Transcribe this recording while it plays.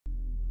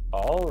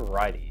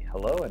Alrighty,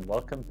 hello and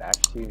welcome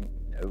back to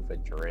Nova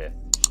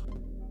Drift.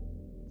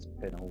 It's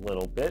been a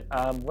little bit.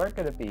 We're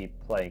going to be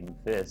playing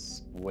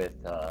this with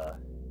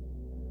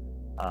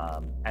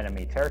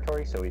enemy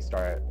territory, so we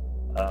start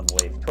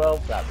wave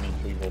 12. That means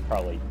we will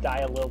probably die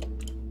a little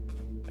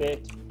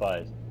bit,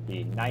 but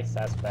the nice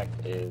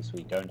aspect is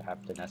we don't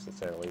have to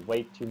necessarily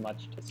wait too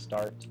much to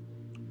start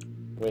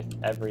with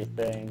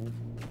everything,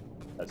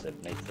 because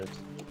it makes it,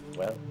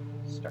 well,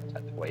 start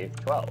at wave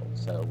 12,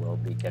 so we'll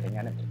be getting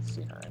enemies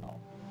sooner and all.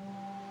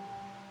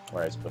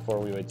 Whereas before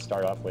we would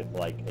start off with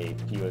like a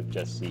few of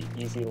just the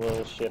easy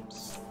little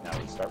ships, now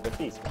we start with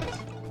these guys.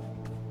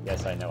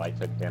 Yes, I know I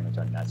took damage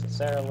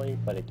unnecessarily,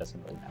 but it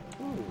doesn't really matter.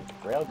 Ooh,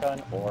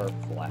 railgun or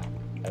flak.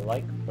 I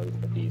like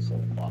both of these a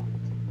lot.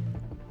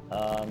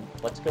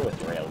 Let's go with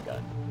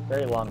railgun.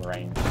 Very long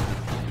range,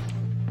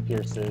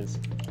 pierces.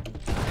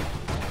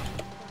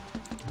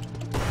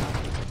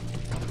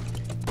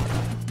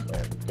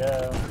 There we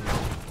go.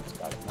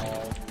 Got them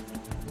all.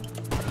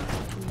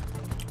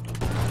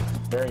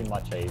 Very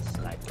much a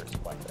sniper's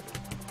weapon.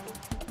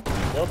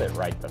 Build it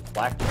right, but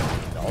flak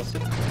can also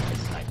be a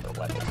sniper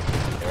weapon.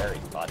 Very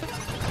fun.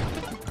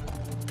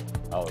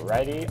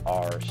 Alrighty,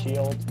 our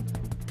shield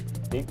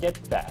did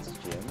get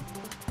bastion.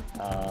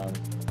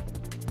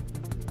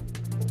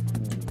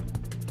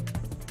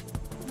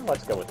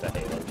 Let's go with the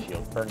Halo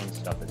shield. Burning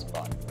stuff is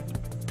fun.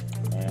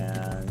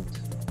 And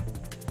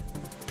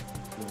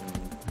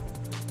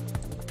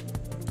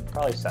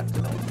probably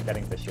Sentinel.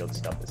 Getting the shield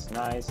stuff is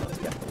nice. Let's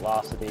get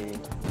velocity,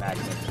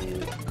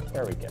 magnitude.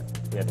 There we go.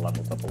 We had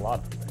leveled up a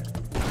lot there.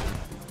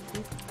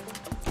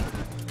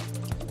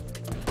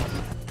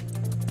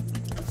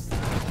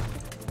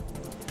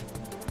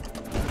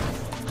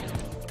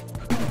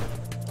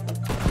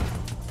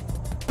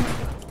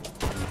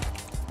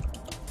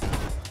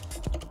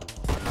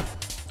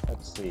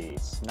 Let's see.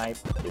 Snipe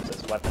gives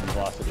us weapon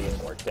velocity and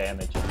more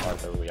damage the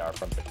farther we are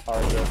from the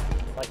target.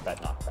 Like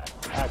that knockback.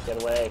 Ah,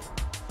 get away.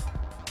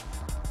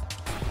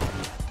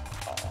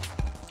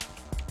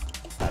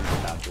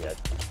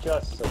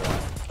 Just so long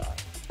time.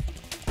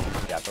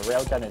 Yeah, the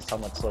railgun is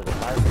somewhat slow to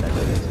fire, but as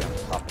you can see on the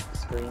top of the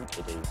screen,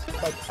 it is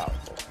quite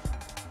powerful.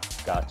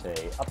 Got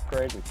a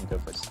upgrade, we can go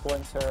for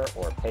Splinter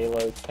or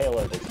Payload.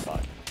 Payload is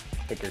fun.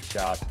 Bigger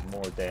shot,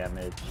 more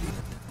damage.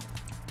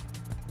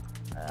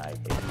 I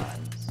hate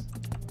mines.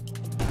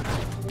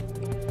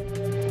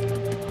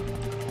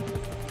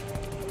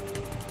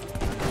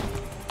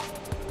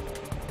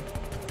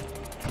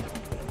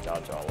 Gonna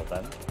dodge all of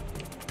them.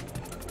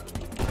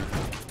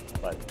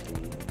 But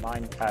the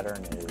mine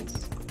pattern is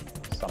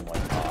somewhat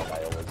odd.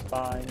 I always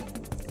find.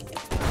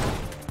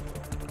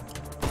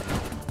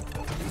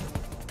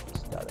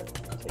 Just gotta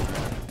take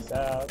these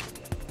out.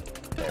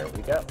 There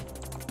we go.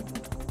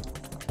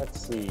 Let's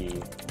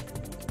see.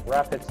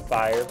 Rapid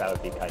fire, that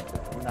would be kind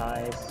of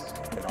nice.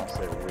 We can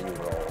also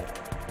reroll.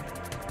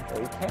 But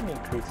we can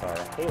increase our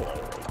halo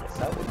radius.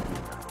 That would be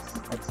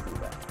nice. Let's do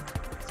that.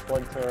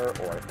 Splinter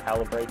or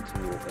calibrate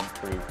to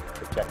increase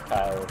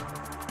projectile.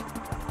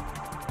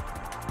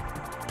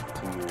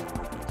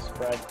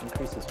 Spread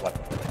increases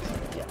weapon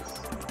velocity, yes.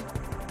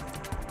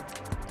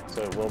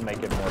 So it will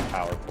make it more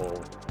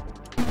powerful,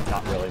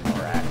 not really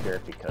more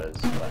accurate because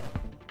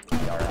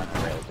we are on a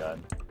railgun.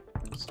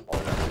 It's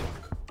already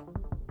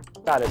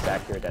about as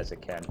accurate as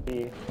it can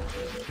be,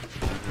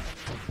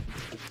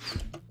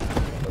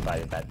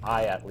 provided that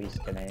I at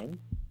least can aim.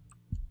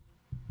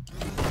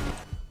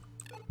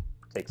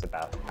 Takes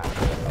about half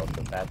the health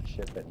of that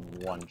ship in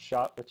one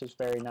shot, which is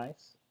very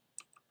nice.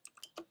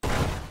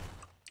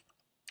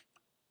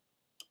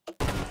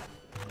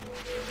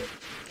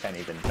 Can't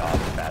even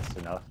dodge fast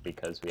enough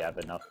because we have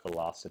enough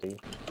velocity.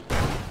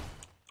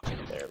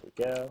 There we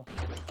go.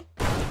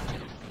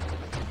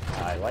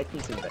 I like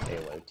using the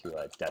Halo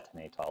to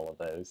detonate all of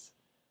those.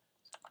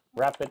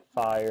 Rapid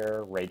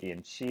fire,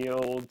 radiant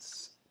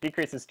shields,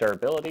 decreases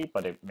durability,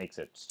 but it makes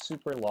it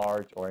super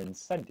large, or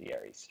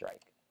incendiary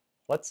strike.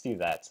 Let's do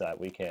that so that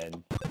we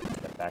can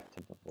get back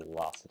to the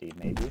velocity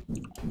maybe.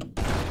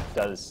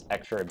 Does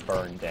extra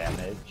burn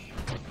damage,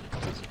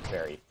 which is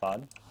very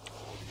fun.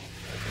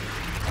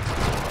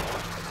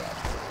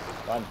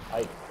 Fun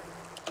fight.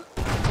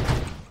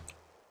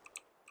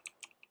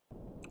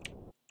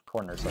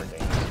 Corners are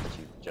dangerous, but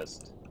you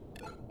just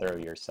throw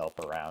yourself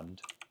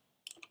around.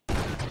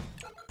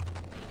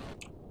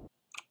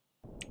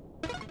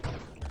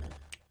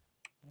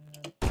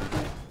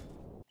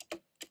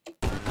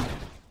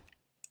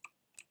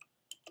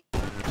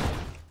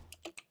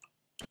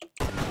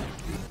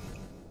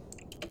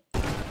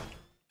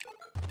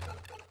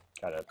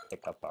 Gotta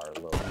pick up our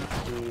little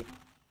XP.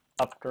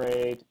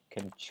 Upgrade,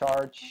 can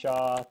charge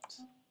shot,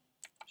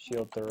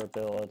 shield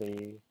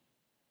durability.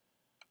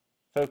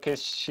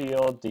 Focus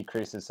shield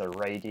decreases the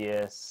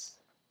radius.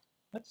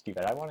 Let's do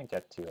that. I want to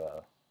get to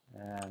a...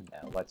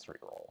 no, let's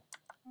reroll.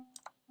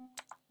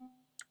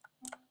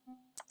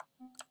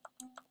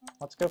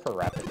 Let's go for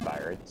rapid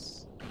fire.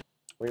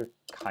 We're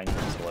kind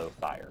of slow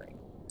firing.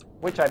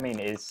 Which, I mean,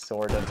 is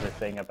sort of the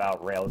thing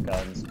about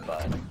railguns,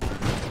 but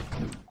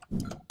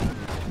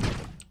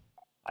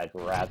I'd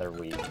rather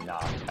we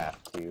not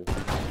have to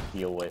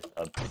deal with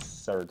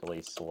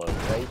absurdly slow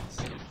rates.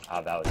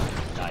 That was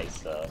a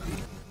nice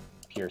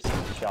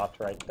piercing shot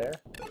right there.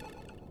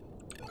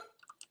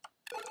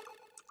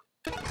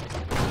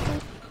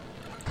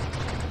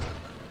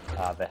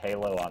 The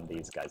halo on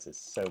these guys is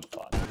so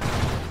fun.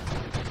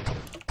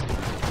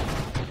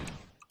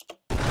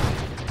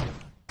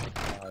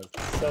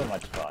 It's so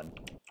much fun.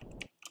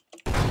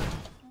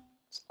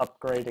 Let's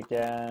upgrade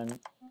again.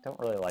 Don't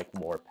really like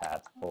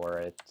Warpath for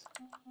it.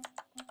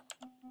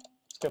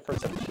 Let's go for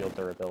some shield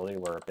durability.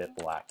 We're a bit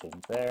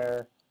lacking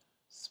there.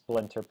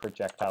 Splinter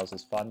projectiles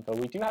is fun, but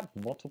we do have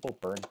multiple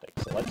burn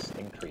things, so let's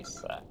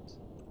increase that.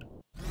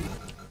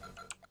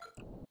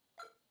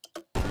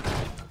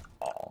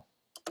 Oh.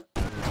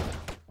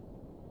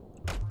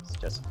 It's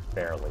just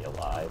barely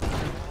alive.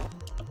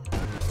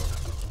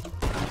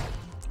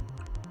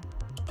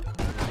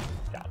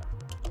 Got it.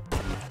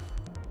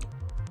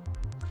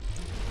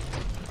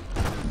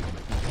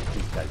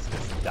 These guys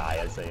just die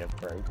as they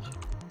approach.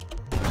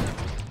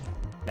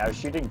 Now,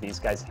 shooting these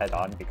guys head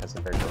on because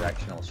of their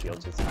directional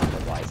shields is not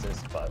the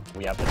wisest, but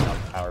we have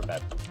enough power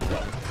that,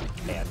 well, we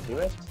can do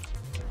it.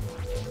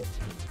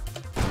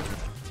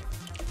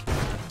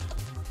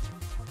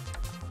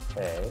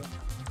 Okay.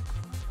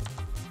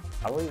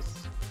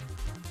 Always,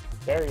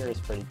 barrier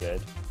is pretty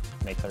good.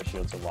 Makes our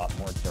shields a lot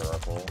more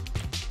durable.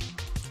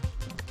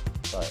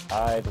 But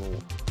I'd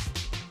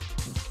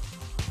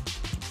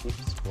keep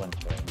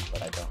splintering,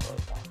 but I don't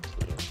really want to.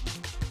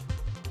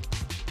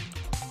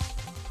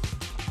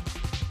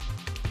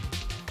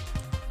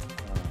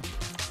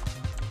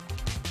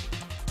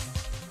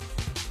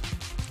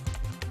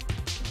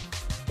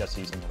 Just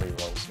using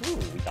rerolls. Ooh,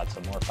 we got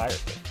some more fire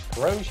hits.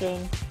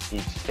 Corrosion.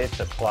 Each hit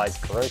applies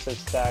corrosive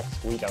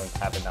stacks. We don't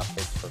have enough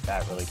hits for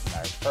that releasing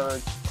our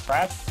purge.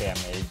 Crash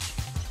damage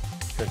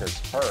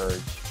triggers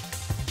purge.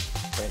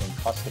 Creating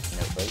caustic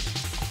note rate.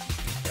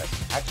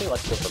 Interesting. Actually,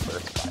 let's go for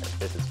burst fire.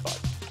 This is fun.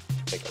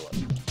 Take a look.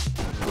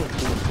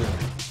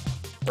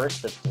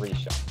 Burst of 3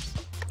 shots.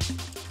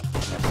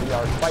 And we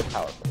are quite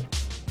powerful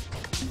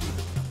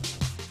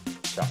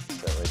shots,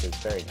 so it is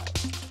very nice.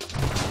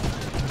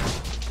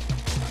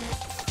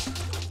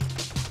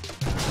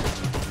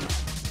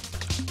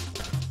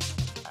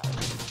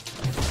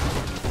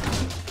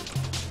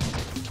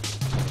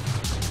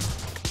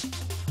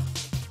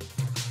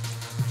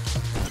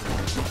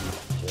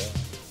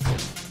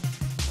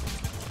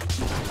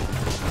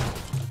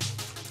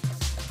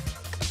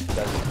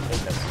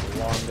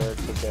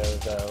 Go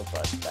though,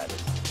 but that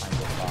is kind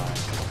of fine.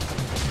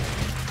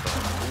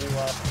 You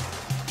up.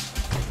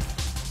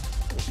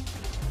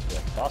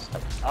 Yeah, boss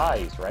coming. Ah,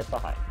 he's right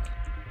behind me.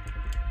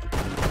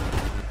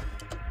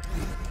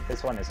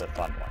 This one is a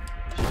fun one.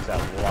 Shoots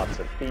out lots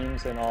of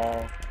beams and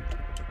all.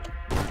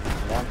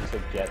 Want to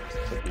get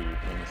to be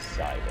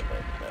inside of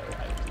it though,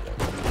 ideally.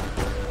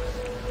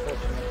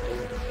 Unfortunately,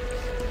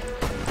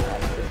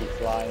 that should be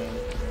flying.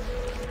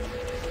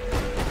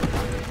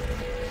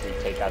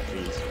 Take out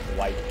these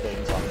white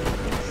things on the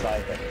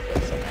inside, then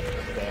get some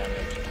extra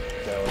damage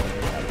going.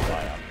 That's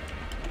why I'm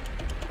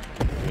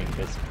doing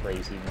this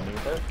crazy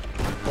maneuver.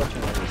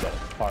 Fortunately, we get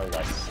far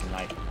less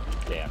snipe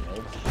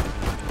damage.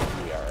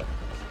 We are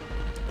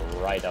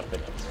right up in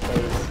its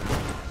face,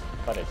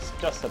 but it's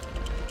just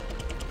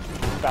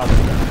about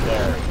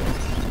there.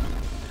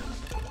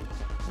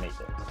 Made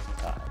it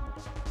time.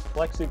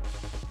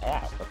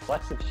 The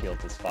Flexive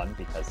Shield is fun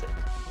because it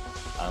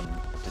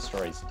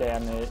destroys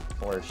damage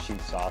or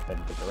shoots off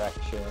in the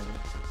direction.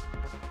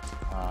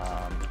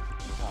 How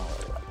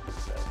would I like to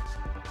say?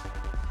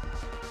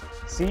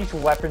 Siege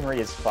weaponry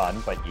is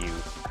fun, but you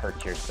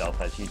hurt yourself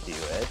as you do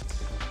it.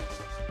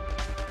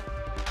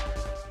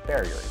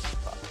 Barrier is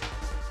fun.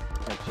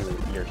 Makes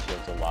your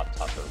shields a lot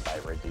tougher by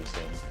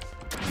reducing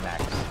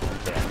max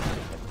damage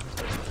you can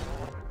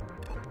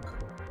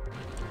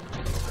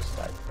take. Just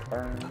like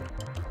burn.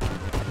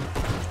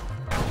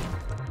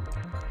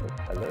 Oh,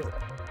 hello there.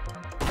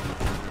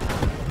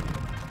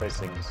 Those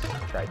things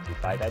try to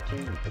bite at you.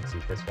 You can see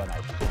this one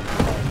I should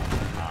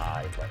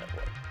I went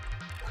away.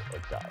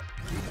 It died.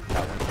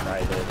 That one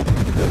tried it.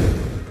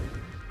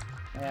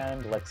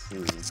 And let's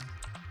see.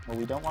 Well,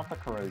 we don't want the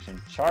corrosion.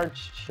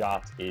 Charged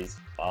shot is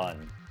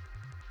fun.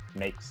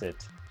 Makes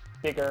it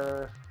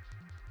bigger,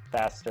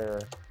 faster,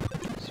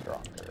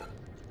 stronger.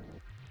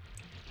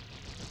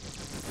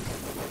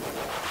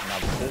 Now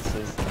this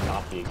is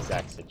not the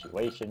exact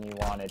situation you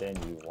want it in.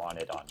 You want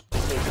it on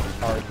big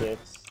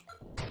targets.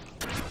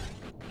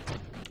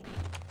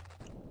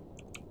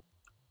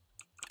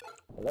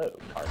 Hello,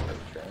 cargo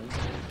train.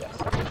 Yes,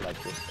 I would like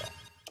your stuff.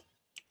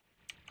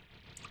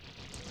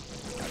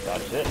 I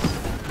got this.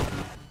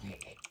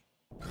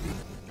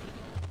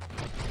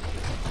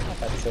 Oh,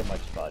 that's so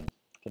much fun.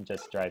 You can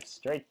just drive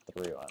straight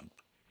through them.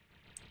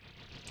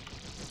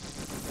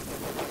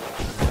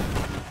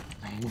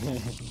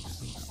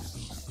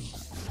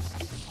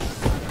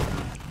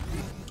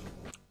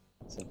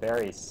 It's a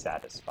very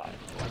satisfying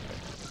weapon.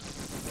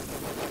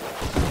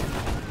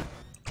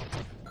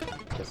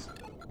 Just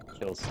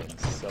kills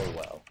things so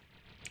well.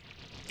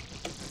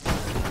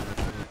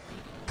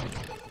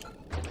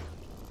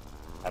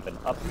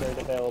 upgrade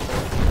available.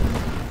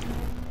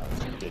 That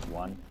was a good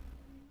one.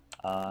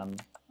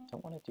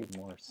 Don't want to do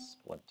more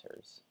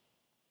splinters.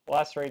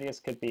 Blast radius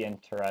could be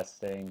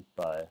interesting,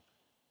 but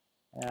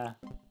yeah.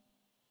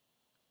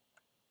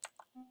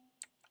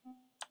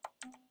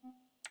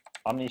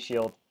 Omni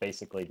Shield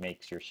basically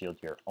makes your shield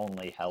your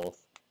only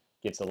health,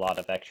 gives a lot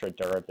of extra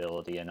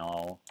durability and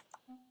all.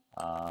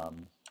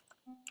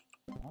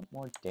 Want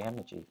more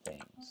damagey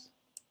things.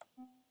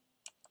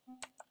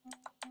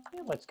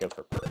 Yeah, let's go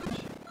for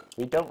Purge.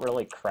 We don't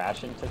really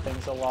crash into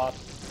things a lot,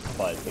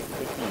 but it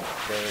could be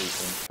very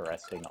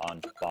interesting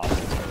on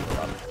bosses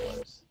or up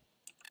close.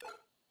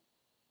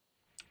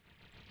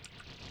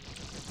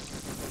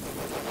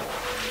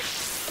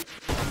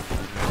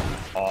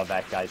 Oh,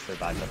 that guy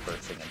survived the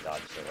first thing and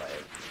dodged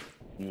away.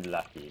 You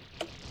lucky.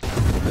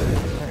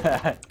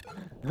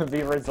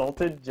 The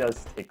resultant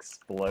just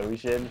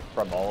explosion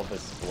from all of the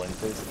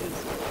splinters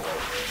is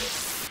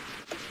great.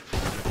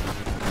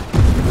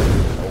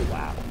 Oh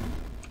wow.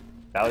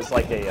 That was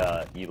like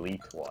a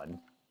elite one.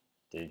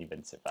 Didn't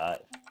even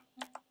survive.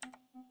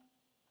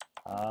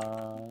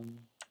 Don't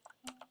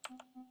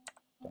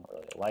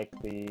really like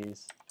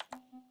these.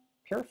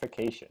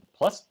 Purification.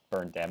 Plus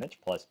burn damage,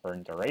 plus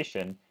burn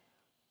duration.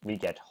 We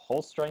get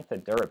whole strength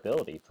and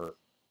durability for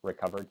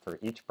recovered for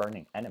each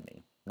burning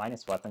enemy.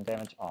 Minus weapon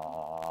damage.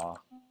 Aww.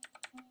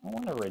 I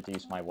want to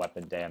reduce my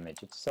weapon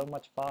damage. It's so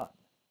much fun.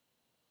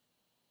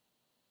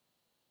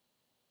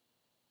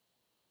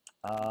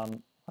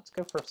 Let's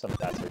go for some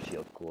faster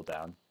shield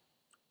cooldown.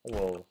 It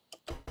will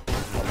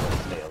help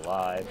us stay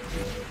alive.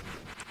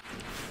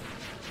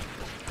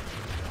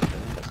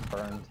 Just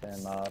burned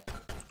him up.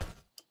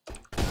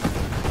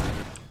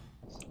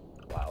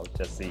 Wow,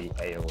 just the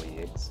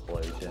AoE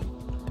explosion.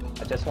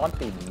 I just want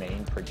the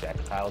main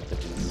projectile to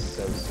be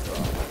so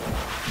strong.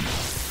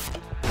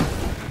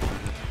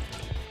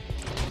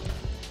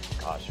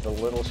 Gosh, the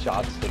little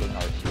shots hitting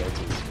our shields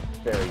is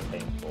very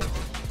painful.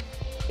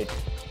 It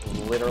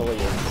literally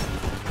is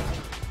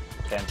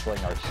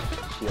canceling our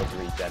shield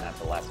regen at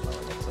the last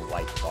moment. It's a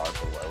white bar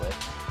below it.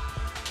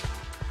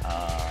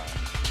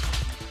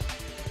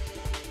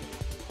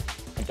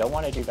 I don't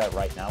want to do that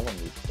right now when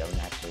we don't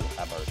actually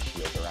have our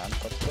shield around.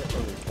 Let's get a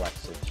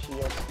reflexive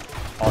shield.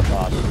 Oh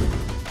gosh,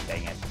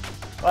 dang it.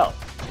 Well,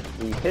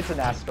 we hit an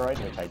asteroid,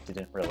 which I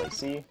didn't really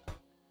see.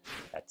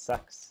 That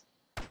sucks.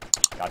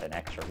 Got an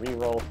extra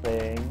reroll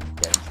thing,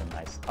 getting some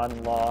nice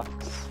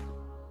unlocks.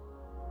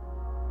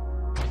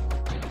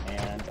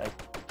 And I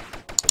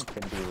think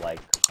can do like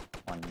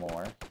one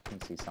more. You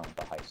can see some of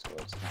the high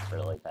scores, not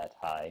really that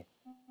high.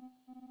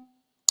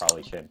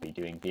 Probably shouldn't be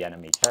doing the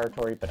enemy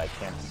territory, but I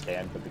can't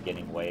stand the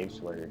beginning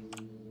waves where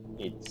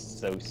it's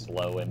so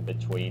slow in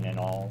between and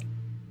all.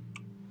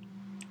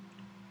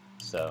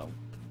 So,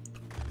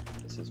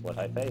 this is what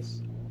I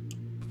face.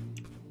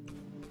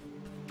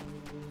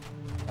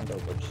 I wonder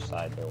which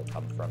side they'll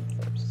come from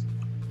first.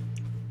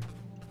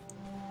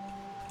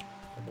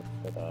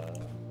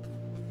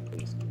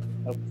 Please.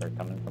 Oh, they're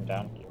coming from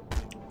down here.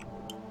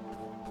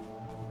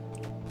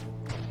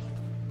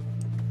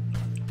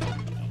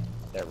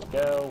 There we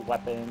go.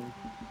 Weapon,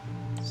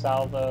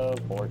 salvo,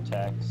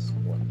 vortex,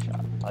 one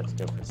shot. Let's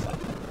go for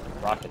salvo.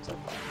 Rockets are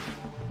fun.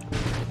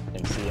 You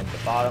can see at the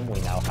bottom we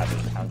now have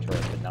a counter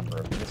of the number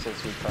of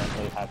missiles we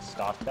currently have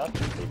stocked up.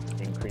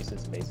 It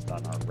increases based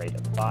on our rate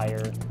of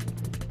fire,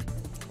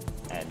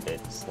 and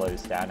it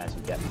slows down as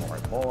you get more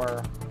and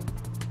more,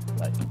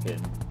 but you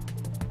can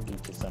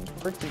lead to some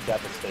pretty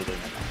devastating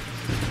amounts.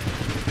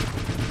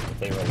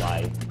 They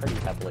rely pretty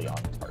heavily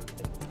on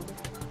targeting.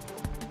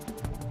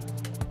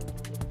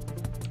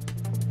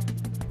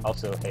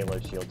 Also, Halo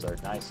shields are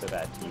nice so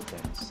that you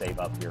can save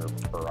up your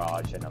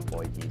barrage and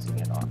avoid using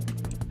it on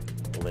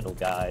little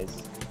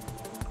guys.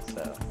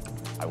 So,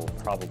 I will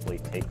probably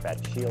take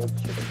that shield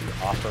should it be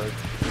offered.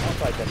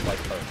 Also, I just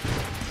like both,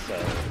 so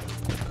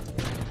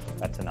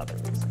that's another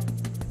reason.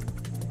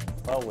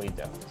 Well, we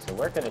don't. So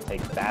we're going to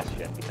take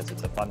Bastion because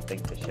it's a fun thing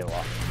to show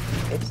off.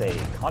 It's a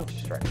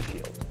construct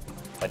shield,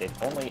 but it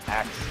only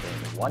acts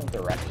in one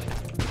direction.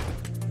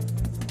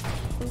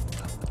 You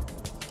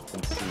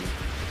can see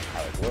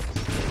how it looks.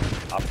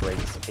 It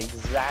operates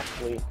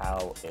exactly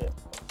how it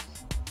looks.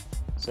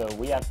 So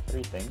we have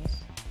three things.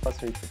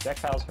 +3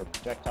 projectiles for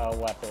projectile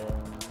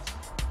weapons.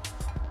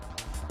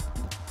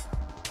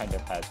 Kind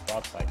of has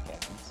broadside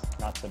cannons.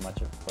 Not so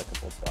much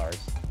applicable to ours.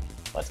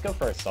 Let's go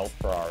for assault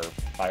for our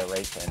fire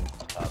rate and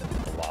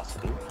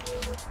velocity.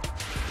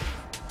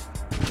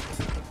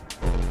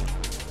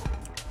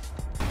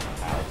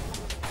 Ow.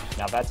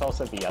 Now that's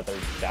also the other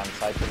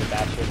downside to the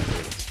Bastion,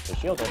 is the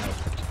shield only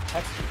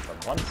protects you from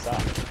one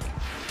side.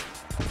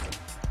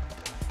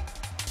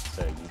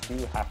 So you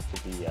do have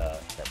to be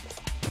careful.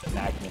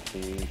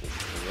 Magnitude is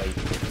great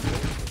to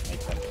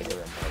make them bigger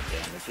and more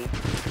damaging.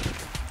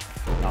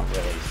 Not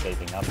really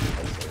saving up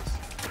because there's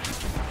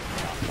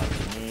not much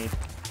need.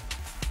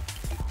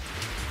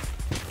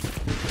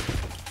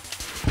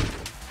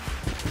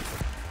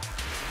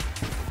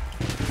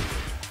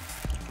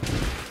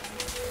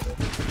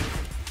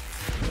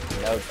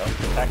 No, don't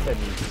protect them,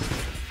 you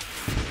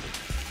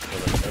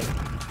little thing.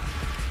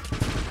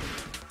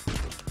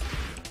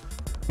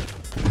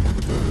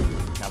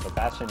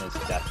 Bastion is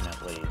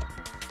definitely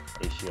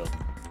a shield.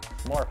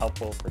 More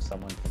helpful for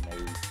someone to know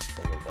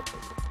fully what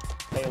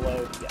they do.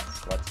 Payload,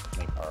 yes, let's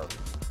make our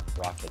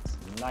rockets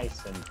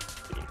nice and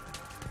big.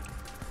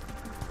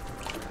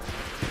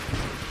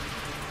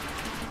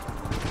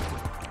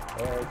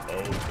 There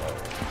they go.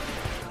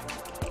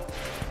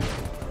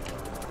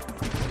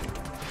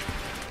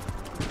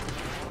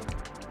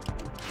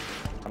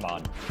 Come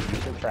on,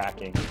 use your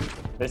tracking.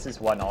 This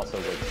is one also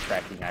which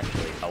tracking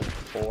actually helps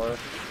for.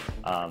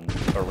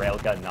 For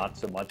Railgun, not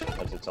so much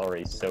because it's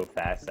already so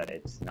fast that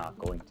it's not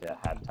going to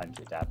have time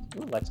to adapt.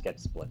 Ooh, let's get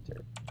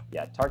Splinter.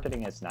 Yeah,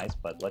 targeting is nice,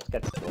 but let's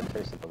get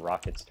Splinter so the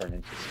rockets turn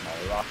into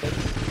smaller rockets.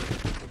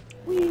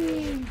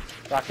 Whee!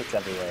 Rockets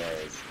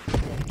everywhere.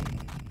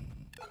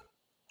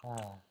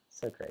 Ah,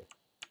 so great.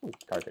 Ooh,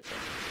 target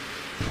range.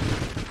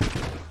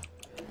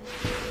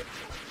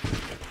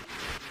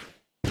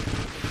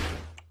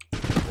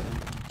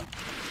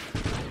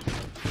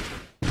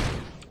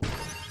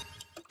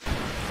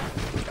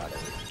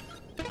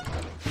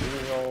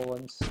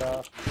 And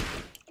stuff.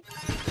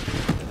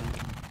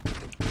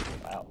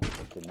 Wow,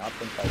 did not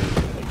think I would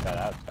take that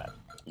out that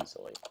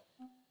easily.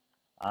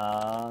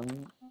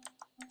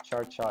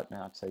 Charge shot,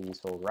 not so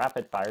useful.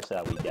 Rapid fire so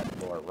that we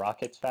get more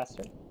rockets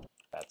faster.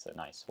 That's a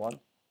nice one.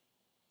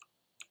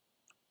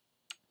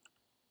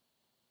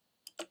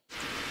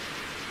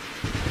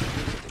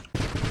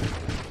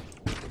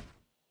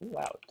 Ooh,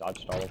 wow,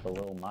 dodged all of the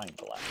little mine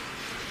blasts.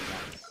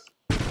 Nice.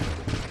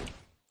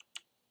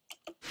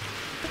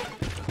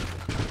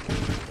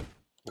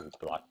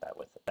 Block that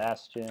with the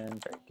Bastion,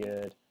 very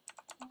good.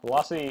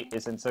 Velocity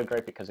isn't so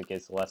great because it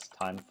gives less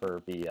time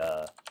for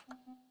the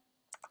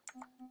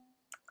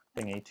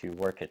thingy to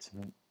work its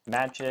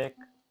magic.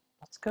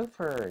 Let's go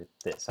for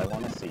this. I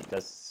want to see,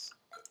 does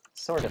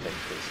sort of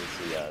increases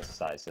the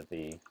size of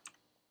the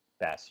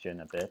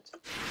Bastion a bit.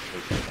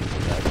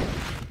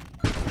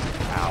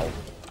 Ow,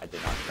 I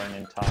did not turn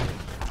in time.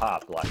 Ah,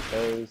 block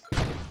those.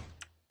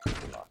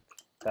 Block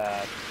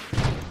that.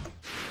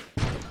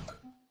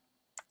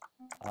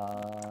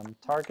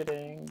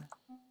 Targeting,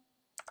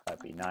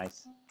 that'd be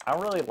nice. I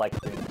don't really like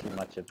doing too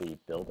much of the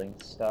building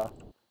stuff.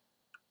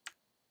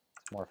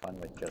 It's more fun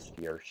with just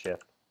your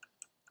ship,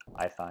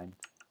 I find.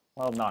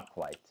 Well, not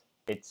quite.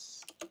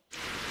 It's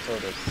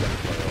sort of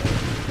simpler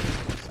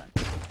in a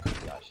sense.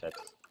 Gosh,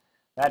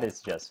 that is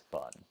just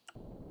fun.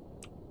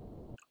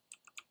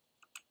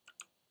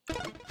 And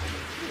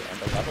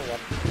a level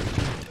up.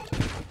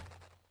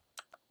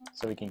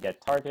 So we can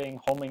get targeting,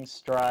 homing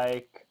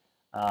strike,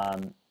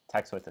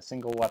 attacks with a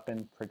single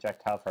weapon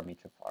projectile from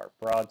each of our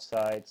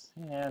broadsides.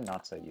 Yeah,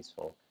 not so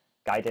useful.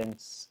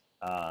 Guidance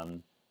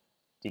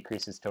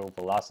decreases total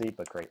velocity,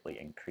 but greatly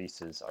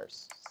increases our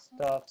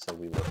stuff, so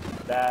we will do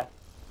that.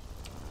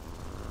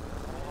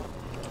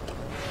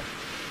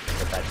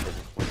 But that should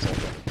result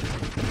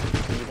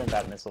in even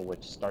that missile,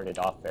 which started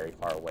off very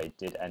far away,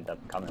 did end up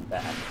coming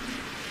back.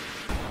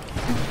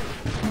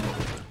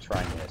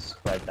 Trying to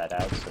spread that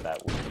out so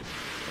that we can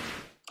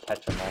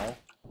catch them all.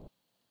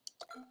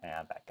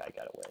 And that guy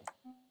got away.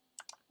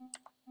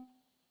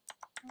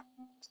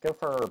 Let's go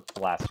for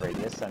blast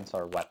radius since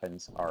our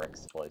weapons are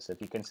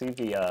explosive. You can see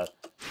the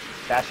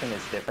Bastion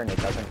is different. It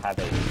doesn't have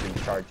a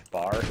recharge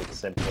bar. It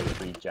simply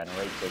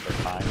regenerates over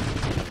time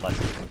unless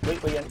it's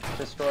completely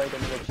destroyed,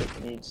 in which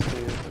it needs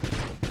to.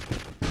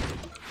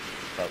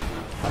 But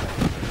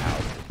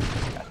out.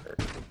 That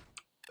hurt.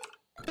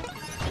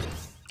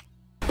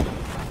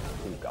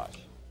 Oh gosh.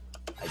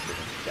 I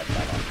didn't get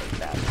that off the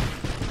Bastion.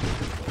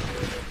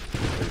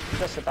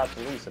 Just about to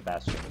lose the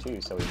Bastion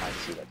too, so we might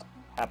see what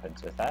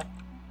happens with that.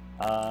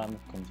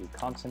 Can do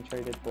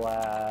concentrated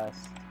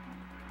blast.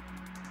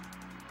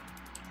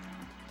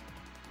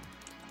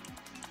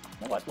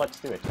 You know what? Let's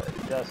do a turret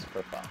just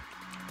for fun.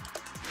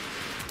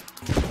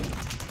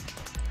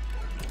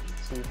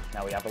 See,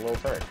 now we have a little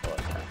turret for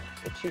it.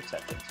 It shoots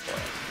at things for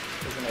us.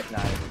 Isn't it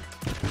nice?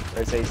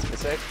 There's a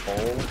specific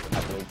hole,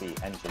 I believe the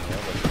engineer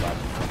was about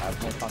to have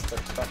more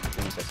construct stuff.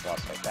 We just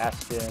lost our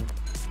Bastion.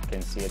 You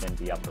can see it in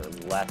the upper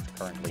left,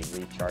 currently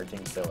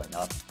recharging, filling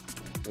up.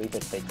 I believe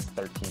it takes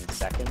 13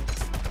 seconds.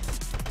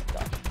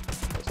 Gosh,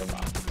 there's a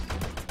lot.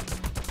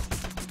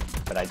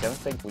 But I don't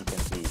think we can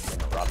be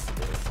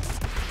interrupted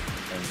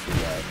in the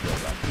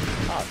build up.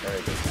 Ah,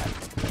 very good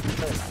Bastion.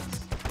 Very nice.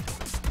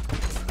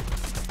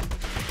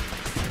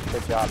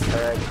 Good job,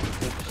 turret.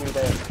 Keep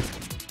shooting.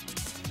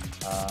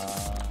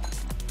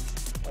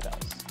 What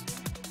else?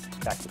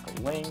 Tactical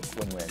link.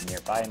 When we're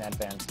nearby an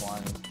advanced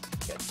one,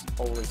 gets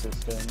full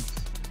resistance.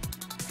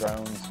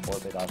 Drones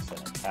orbit us and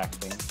attack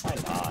things. Why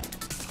not?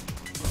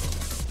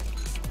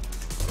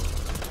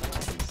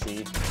 You can see,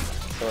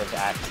 sort of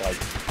acts like,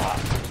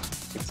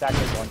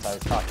 exactly the ones I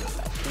was talking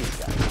about. These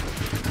guys.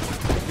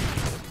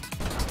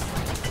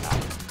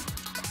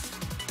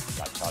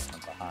 Got shot from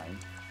behind.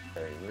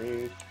 Very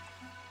rude.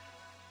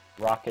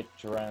 Rocket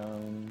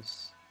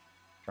drones.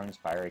 Drones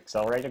fire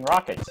accelerating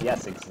rockets.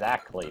 Yes,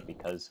 exactly,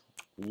 because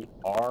we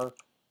are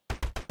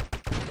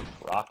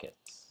rockets.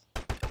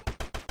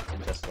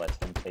 And just let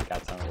him take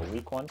out some of the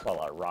weak ones while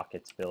our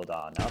rockets build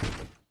on up.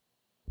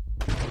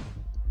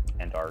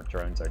 and our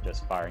drones are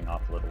just firing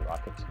off little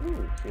rockets.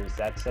 Ooh, here's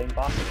that same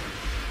boss.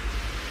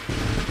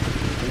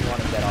 We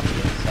want to get off the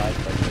inside,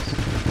 but this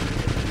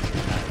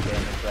amount of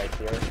damage right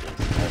here is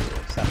also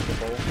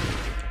acceptable.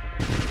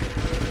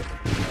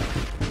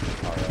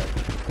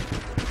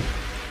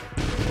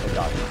 Our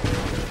dodge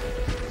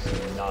is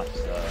not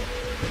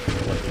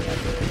looking at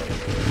the place.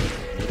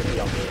 Need to be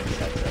on the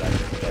inside so that I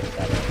can get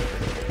that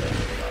critical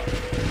damage off.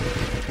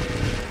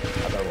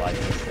 Otherwise,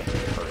 this thing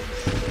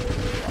hurts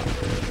a lot.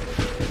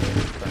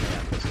 Turning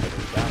on this,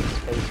 taking down the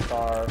space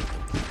bar.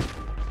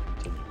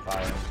 Continue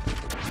firing.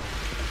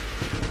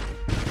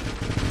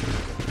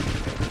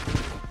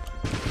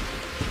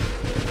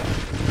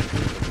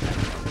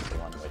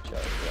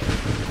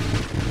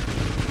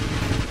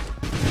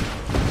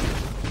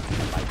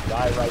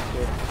 Die right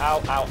here.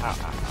 Ow, ow, ow, ow,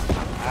 ow,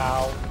 ow,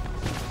 ow.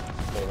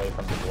 Stay away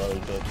from the blowy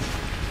bits.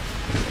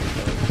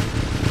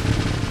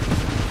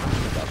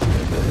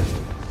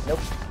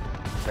 Nope.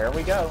 There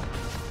we go.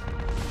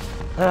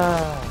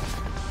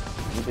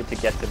 Needed to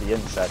get to the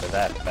inside of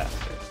that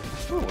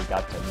faster. Ooh, we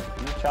got some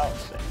new challenge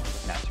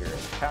things. Master your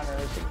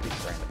encounters,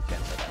 increase random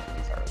chance that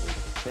enemies are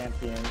elite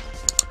champions.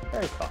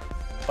 Very fun.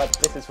 But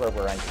this is where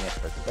we're ending it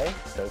for today,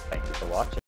 so thank you for watching.